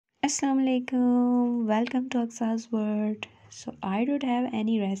Assalamu alaikum. Welcome to Aksa's World. So I don't have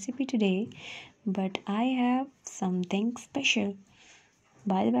any recipe today, but I have something special.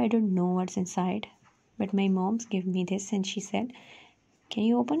 By the way, I don't know what's inside, but my mom's gave me this and she said, "Can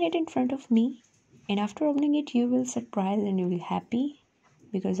you open it in front of me? And after opening it, you will surprise and you will happy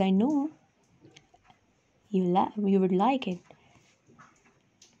because I know you would like it."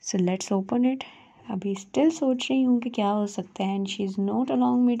 So let's open it. अभी still सोच रही हूँ कि क्या हो सकता है, and she is not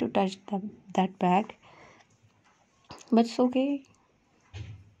along me to touch that bag, but it's okay.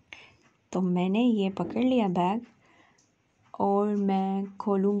 तो मैंने ये पकड़ लिया बैग और मैं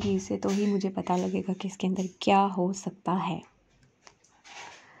खोलूँगी इसे तो ही मुझे पता लगेगा कि इसके अंदर क्या हो सकता है।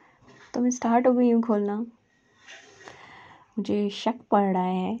 तो मैं स्टार्ट हो गई हूँ खोलना। मुझे शक पड़ रहा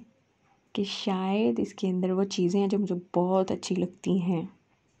है कि शायद इसके अंदर वो चीज़ें हैं जो मुझे बहुत अच्छी लगती हैं।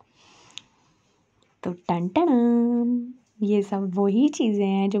 तो टन टन, ये सब वही चीज़ें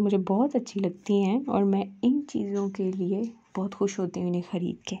हैं जो मुझे बहुत अच्छी लगती हैं और मैं इन चीज़ों के लिए बहुत खुश होती हूँ इन्हें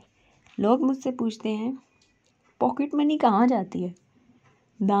ख़रीद के। लोग मुझसे पूछते हैं पॉकेट मनी कहाँ जाती है।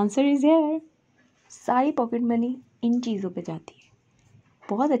 The answer is here. सारी पॉकेट मनी इन चीज़ों पे जाती है।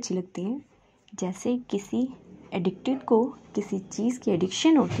 बहुत अच्छी लगती हैं। जैसे किसी एडिक्टेड को किसी चीज़ की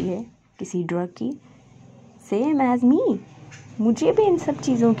एडिक्शन होती है, किसी ड्रग की, सेम एज मी, मुझे भी इन सब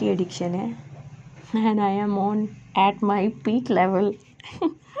चीज़ों की एडिक्शन है। And I am at my peak level.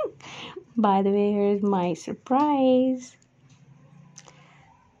 By the way, here's my surprise.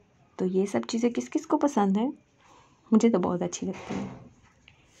 तो ये सब चीज़ें किस किस को पसंद है? मुझे तो बहुत अच्छी लगती हैं।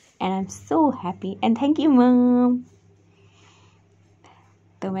 And I'm so happy and thank you mom.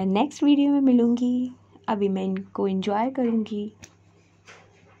 तो मैं नेक्स्ट वीडियो में मिलूँगी। अभी मैं इनको एंजॉय करूँगी।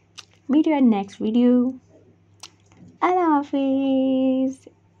 Meet you at next video. Allah Hafiz.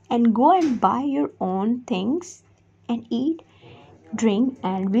 And go and buy your own things and eat, drink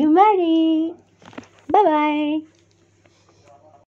and be merry. Bye bye.